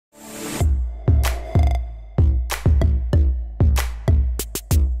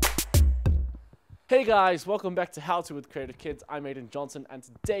Hey guys, welcome back to How To with Creative Kids. I'm Aiden Johnson, and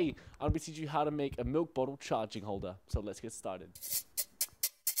today I'm going to be teaching you how to make a milk bottle charging holder. So let's get started.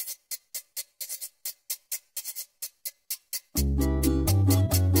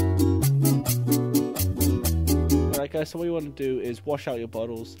 Alright guys, so what you want to do is wash out your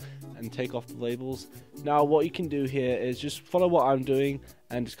bottles and take off the labels. Now what you can do here is just follow what I'm doing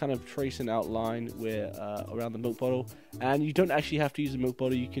and just kind of trace an outline where around the milk bottle. And you don't actually have to use a milk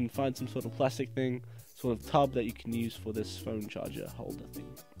bottle. You can find some sort of plastic thing, sort of tub that you can use for this phone charger holder thing.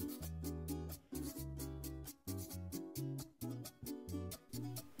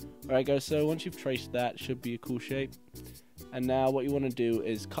 Alright guys, so once you've traced that, it should be a cool shape. And now what you want to do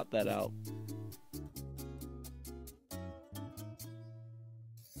is cut that out.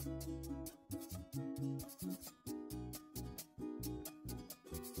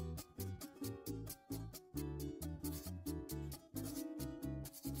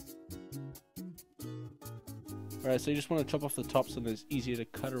 Alright, so you just want to chop off the top so that it's easier to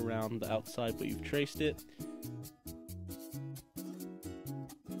cut around the outside where you've traced it.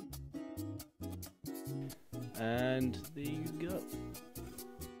 And there you go.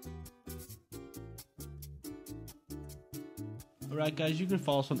 Alright guys, you can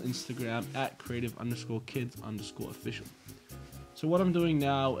follow us on Instagram at creative_kids_official. So what I'm doing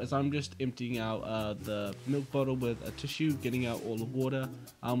now is I'm just emptying out the milk bottle with a tissue, getting out all the water.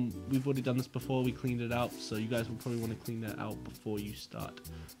 We've already done this before, we cleaned it out, so you guys will probably want to clean that out before you start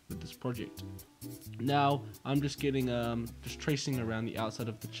with this project. Now, I'm just getting, just tracing around the outside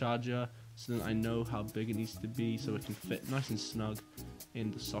of the charger so that I know how big it needs to be so it can fit nice and snug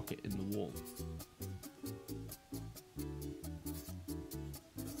in the socket in the wall.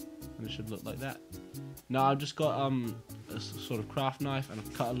 And it should look like that. Now I've just got a sort of craft knife and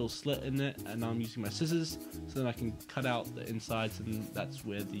I've cut a little slit in it, and now I'm using my scissors so that I can cut out the insides, and that's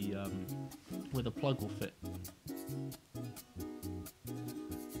where the plug will fit.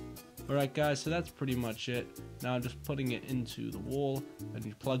 Alright guys, so that's pretty much it. Now I'm just putting it into the wall, and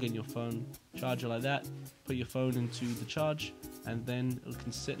you plug in your phone charger like that, put your phone into the charge, and then it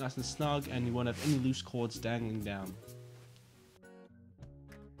can sit nice and snug and you won't have any loose cords dangling down.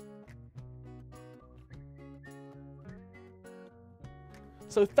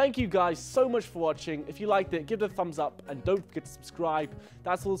 So thank you guys so much for watching. If you liked it, give it a thumbs up and don't forget to subscribe.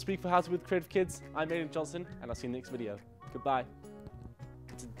 That's all this week for How To with Creative Kids. I'm Aiden Johnson, and I'll see you in the next video. Goodbye.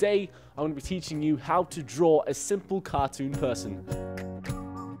 Today, I'm going to be teaching you how to draw a simple cartoon person.